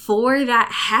before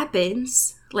that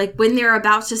happens, like, when they're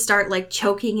about to start, like,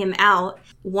 choking him out,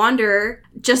 Wander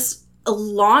just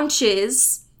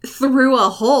launches through a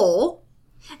hole.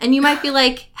 And you might be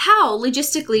like, how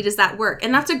logistically does that work?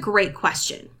 And that's a great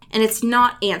question. And it's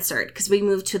not answered because we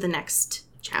move to the next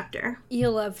chapter.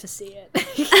 You'll love to see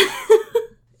it.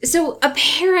 So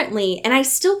apparently, and I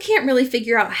still can't really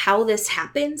figure out how this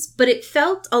happens, but it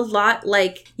felt a lot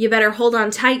like, you better hold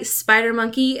on tight, spider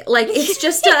monkey. Like, it's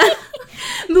just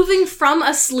moving from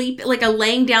a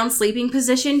laying down sleeping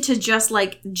position to just,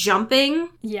 like, jumping.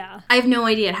 Yeah. I have no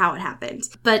idea how it happened.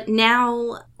 But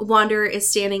now Wander is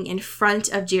standing in front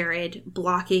of Jared,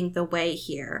 blocking the way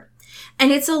here.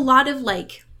 And it's a lot of,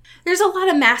 like, there's a lot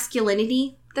of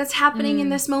masculinity that's happening in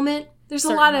this moment. There's a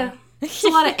lot of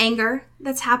anger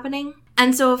that's happening.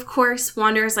 And so, of course,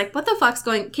 Wander is like, what the fuck's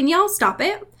can y'all stop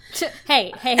it?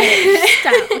 Hey,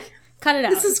 stop. Cut it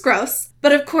out. This is gross.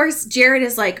 But of course, Jared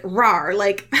is like, rawr,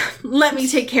 like, let me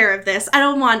take care of this. I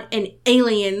don't want an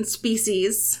alien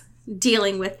species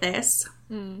dealing with this.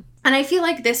 And I feel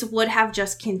like this would have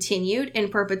just continued in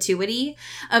perpetuity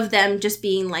of them just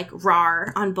being, like,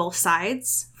 rawr on both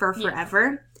sides for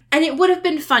forever. And it would have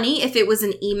been funny if it was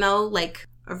an emo, like,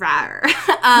 rawr.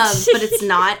 But it's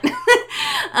not.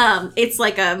 It's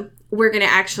like we're gonna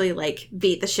actually, like,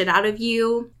 beat the shit out of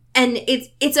you. And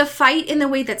it's a fight in the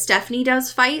way that Stephanie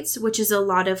does fights, which is a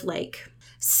lot of, like,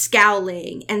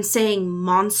 scowling and saying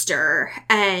monster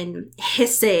and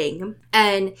hissing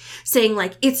and saying,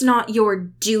 like, it's not your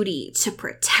duty to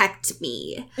protect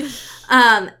me.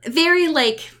 Very,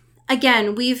 like,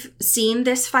 again, we've seen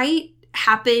this fight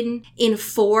happen in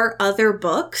 4 other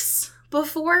books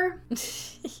before.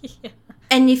 Yeah.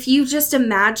 And if you just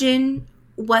imagine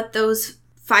what those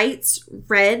fights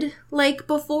read like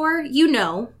before, you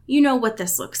know what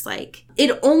this looks like.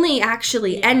 It only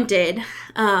actually ended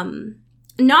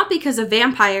not because a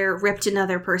vampire ripped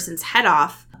another person's head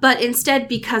off, but instead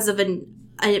because of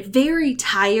a very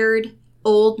tired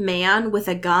old man with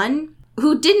a gun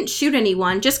who didn't shoot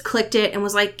anyone, just clicked it and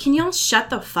was like, can y'all shut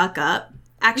the fuck up?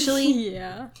 Actually.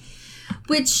 Yeah.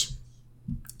 Which,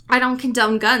 I don't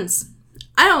condone guns.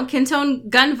 I don't condone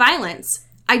gun violence.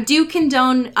 I do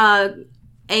condone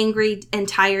angry and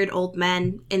tired old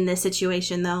men in this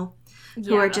situation, though,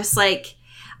 who are just like,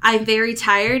 I'm very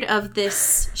tired of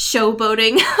this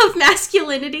showboating of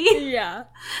masculinity. Yeah.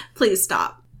 Please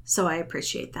stop. So I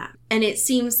appreciate that. And it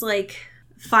seems like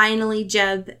finally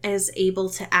Jeb is able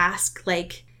to ask,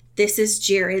 like, this is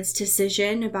Jared's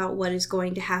decision about what is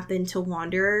going to happen to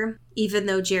Wanderer, even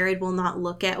though Jared will not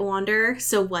look at Wanderer.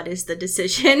 So what is the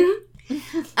decision?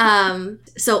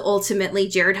 So ultimately,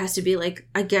 Jared has to be like,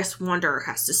 I guess Wanderer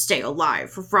has to stay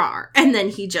alive, rawr. And then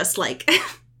he just, like,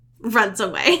 runs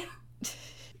away.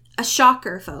 A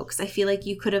shocker, folks. I feel like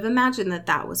you could have imagined that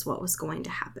that was what was going to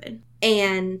happen.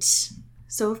 And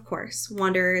so, of course,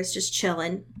 Wanderer is just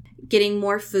chilling, getting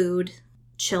more food,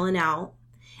 chilling out.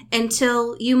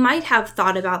 Until you might have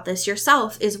thought about this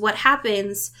yourself, is what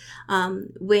happens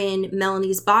when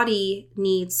Melanie's body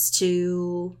needs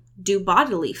to do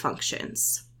bodily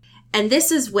functions. And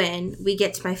this is when we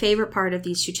get to my favorite part of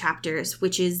these two chapters,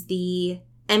 which is the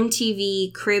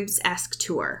MTV Cribs-esque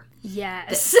tour.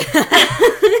 Yes.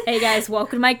 Hey guys,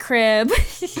 welcome to my crib.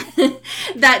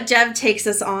 That Jeb takes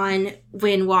us on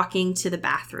when walking to the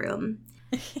bathroom.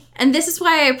 And this is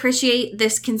why I appreciate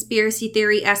this conspiracy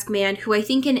theory-esque man, who I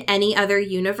think in any other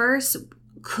universe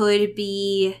could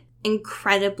be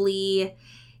incredibly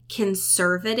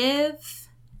conservative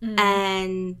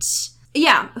and,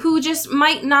 yeah, who just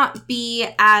might not be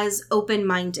as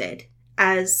open-minded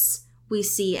as we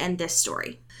see in this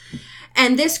story.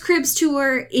 And this Cribs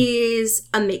tour is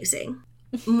amazing.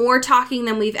 More talking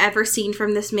than we've ever seen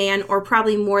from this man, or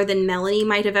probably more than Melanie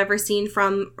might have ever seen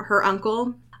from her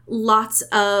uncle. Lots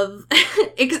of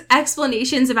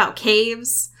explanations about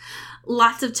caves.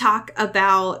 Lots of talk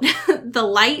about the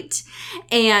light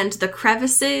and the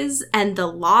crevices and the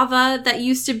lava that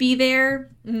used to be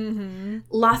there. Mm-hmm.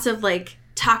 Lots of, like,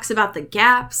 talks about the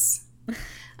gaps.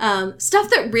 Stuff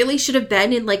that really should have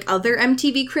been in, like, other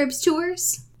MTV Cribs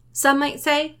tours, some might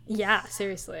say. Yeah,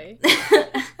 seriously.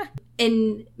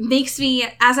 And makes me,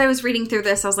 as I was reading through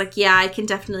this, I was like, yeah, I can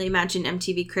definitely imagine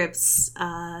MTV Cribs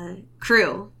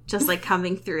crew just, like,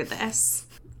 coming through this.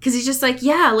 Because he's just like,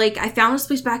 yeah, like, I found this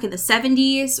place back in the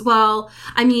 70s. Well,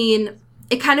 I mean,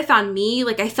 it kind of found me.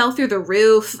 Like, I fell through the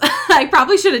roof. I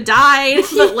probably should have died.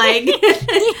 But, like,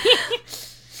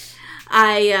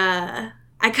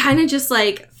 I kind of just,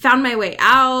 like, found my way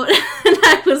out. And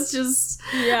I was just,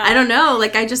 I don't know.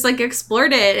 Like, I just, like,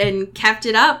 explored it and kept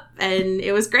it up. And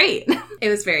it was great. It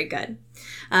was very good.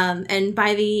 And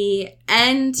by the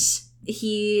end,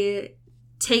 he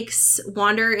takes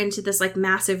Wanderer into this, like,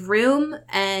 massive room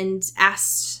and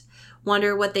asks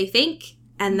Wanderer what they think.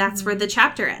 And that's where the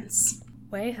chapter ends.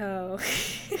 Way-ho.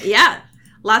 Yeah.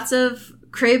 Lots of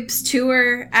Cribs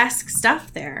tour-esque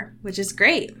stuff there, which is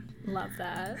great. Love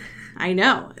that. I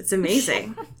know. It's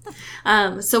amazing.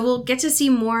 So we'll get to see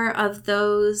more of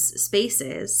those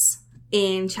spaces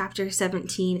in chapter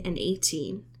 17 and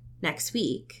 18 next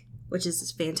week, which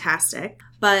is fantastic.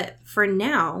 But for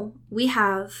now, we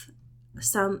have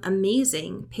some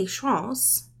amazing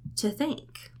patrons to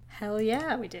thank. Hell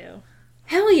yeah, we do.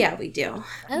 Hell yeah, we do.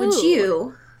 Oh. Would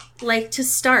you like to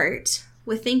start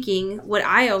with thanking what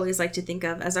I always like to think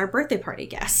of as our birthday party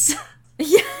guests?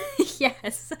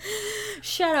 Yes.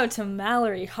 Shout out to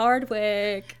Mallory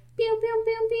Hardwick. Pew, pew,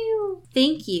 pew, pew.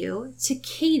 Thank you to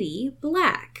Katie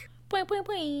Black. Bwee, bwee,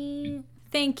 bwee.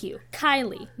 Thank you,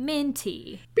 Kylie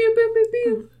Minty. Pew, pew,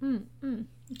 pew, pew.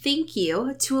 Thank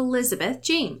you to Elizabeth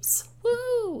James.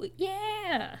 Woo,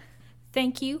 yeah.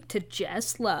 Thank you to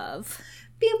Jess Love.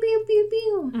 Pew, pew,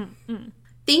 pew, pew.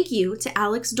 Thank you to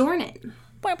Alex Dornan.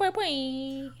 Bwee, bwee,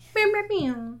 bwee. Pew, pew,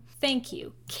 pew. Thank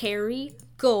you, Carrie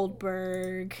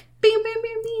Goldberg. Pew, pew,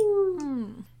 pew,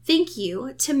 pew. Thank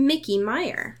you to Mickey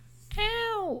Meyer.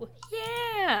 Ow,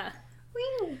 yeah.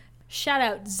 Wee. Shout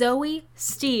out Zoe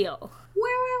Steele.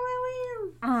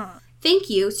 Thank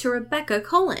you to Rebecca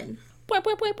Cullen. Bwee,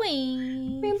 bwee, bwee,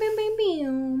 bwee. Pew, pew, pew,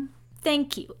 pew.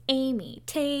 Thank you, Amy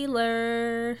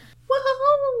Taylor.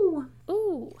 Woohoo!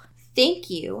 Ooh. Thank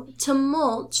you to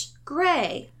Mulch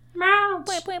Gray. Mulch.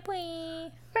 Bwee,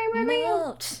 bwee, bwee.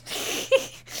 Mulch.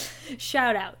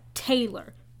 Shout out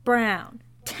Taylor Brown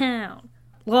Town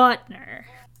Lautner.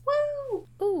 Woo!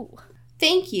 Ooh.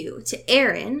 Thank you to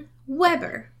Aaron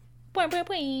Weber. Bwee, bwee,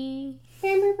 bwee.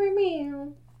 Pew, pew, pew,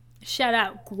 pew. Shout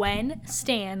out Gwen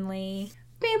Stanley.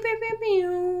 Pew, pew, pew,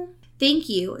 pew. Thank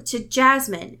you to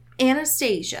Jasmine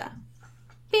Anastasia.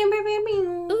 Pew, pew, pew,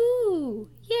 pew. Ooh,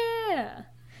 yeah.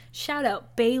 Shout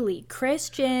out Bailey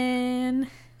Christian.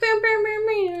 Pew, pew,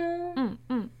 pew,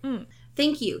 pew.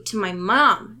 Thank you to my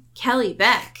mom, Kelly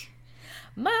Beck.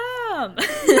 Mom! Mom!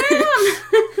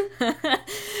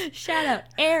 Shout out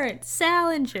Aaron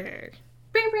Salinger.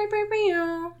 Pew, pew,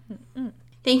 pew, pew.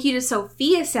 Thank you to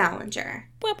Sophia Salinger.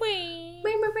 Bwee, bwee.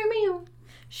 Pew, pew, pew, pew.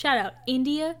 Shout out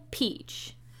India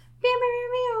Peach. Pew, pew, pew,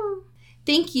 pew.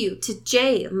 Thank you to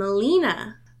Jay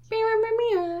Molina. Pew, pew, pew,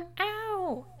 pew.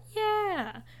 Ow,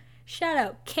 yeah. Shout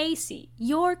out Casey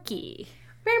Yorkie.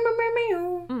 Pew, pew,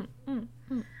 pew, pew.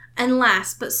 And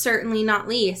last but certainly not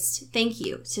least, thank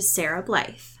you to Sarah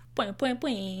Blythe. Bwee, bwee,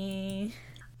 bwee.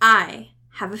 I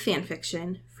have a fan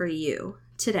fiction for you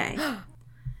today.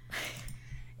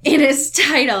 It is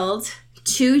titled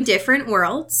Two Different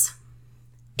Worlds.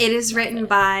 It is written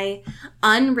by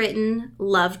Unwritten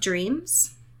Love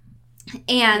Dreams.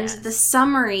 And the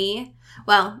summary,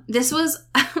 well, this was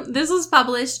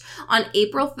published on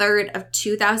April 3rd of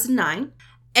 2009.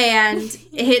 And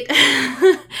it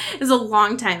is a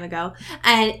long time ago.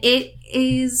 And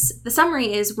the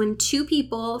summary is when two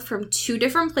people from two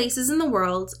different places in the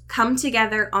world come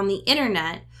together on the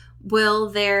internet, will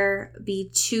there be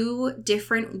two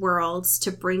different worlds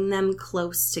to bring them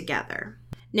close together?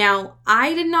 Now,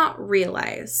 I did not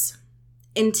realize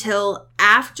until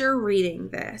after reading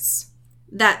this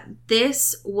that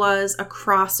this was a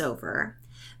crossover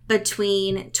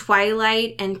between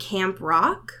Twilight and Camp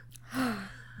Rock.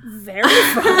 Very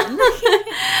fun.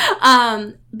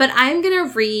 But I'm going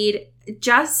to read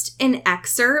just an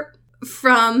excerpt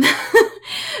from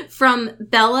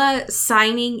Bella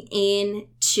signing in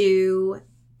to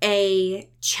a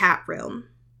chat room.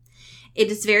 It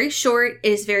is very short,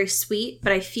 it is very sweet,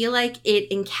 but I feel like it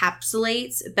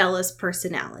encapsulates Bella's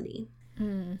personality.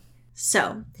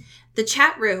 So, the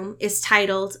chat room is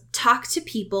titled Talk to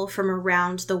People from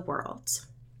Around the World.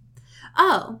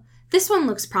 Oh, this one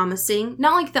looks promising,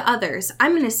 not like the others.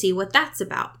 I'm going to see what that's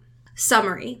about.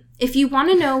 Summary. If you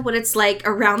want to know what it's like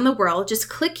around the world, just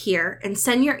click here and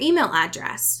send your email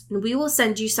address, and we will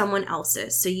send you someone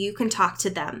else's so you can talk to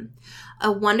them.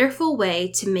 A wonderful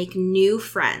way to make new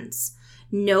friends.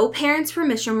 No parents'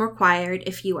 permission required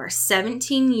if you are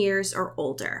 17 years or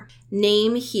older.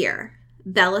 Name here,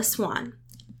 Bella Swan.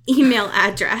 Email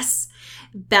address,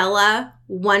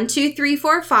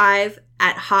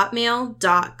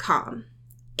 bella12345@hotmail.com.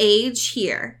 Age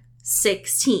here,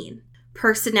 16.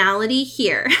 Personality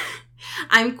here.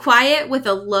 I'm quiet with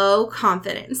a low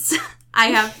confidence. I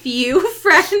have few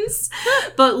friends,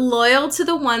 but loyal to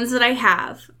the ones that I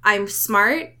have. I'm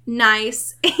smart,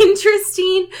 nice,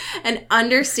 interesting, and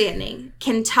understanding.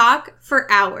 Can talk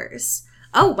for hours.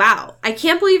 Oh, wow. I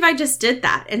can't believe I just did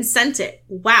that and sent it.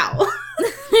 Wow.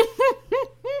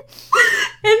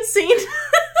 Insane.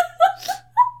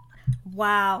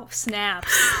 Wow,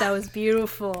 snaps. That was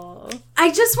beautiful.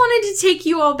 I just wanted to take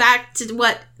you all back to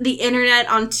what the internet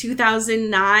on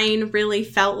 2009 really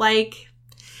felt like.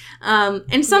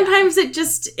 And sometimes it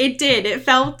did. It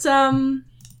felt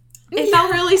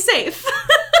really safe.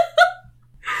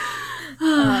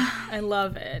 I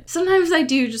love it. Sometimes I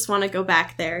do just want to go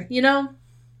back there, you know?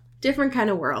 Different kind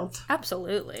of world.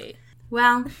 Absolutely.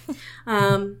 Well,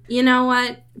 you know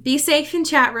what? Be safe in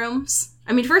chat rooms.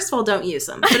 I mean, first of all, don't use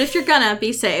them. But if you're gonna,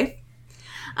 be safe.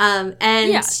 And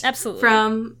yeah, absolutely.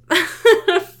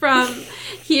 From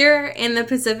here in the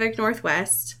Pacific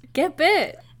Northwest. Get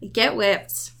bit. Get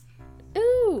whipped.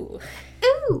 Ooh.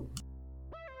 Ooh.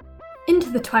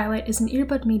 Into the Twilight is an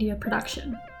Earbud Media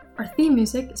production. Our theme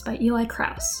music is by Eli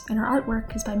Krauss, and our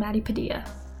artwork is by Maddie Padilla.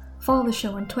 Follow the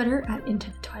show on Twitter at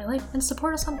Into the Twilight, and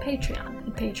support us on Patreon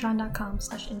at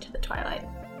patreon.com/IntoTheTwilight.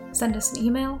 Send us an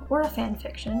email or a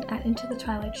fanfiction at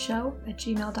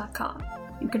intothetwilightshow@gmail.com.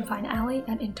 You can find Allie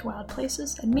at Into Wild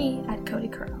Places and me at Cody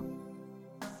Crow.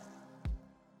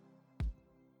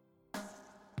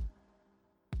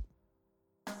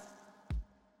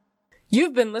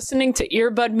 You've been listening to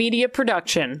Earbud Media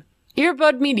Production.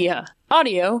 Earbud Media,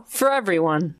 audio for everyone.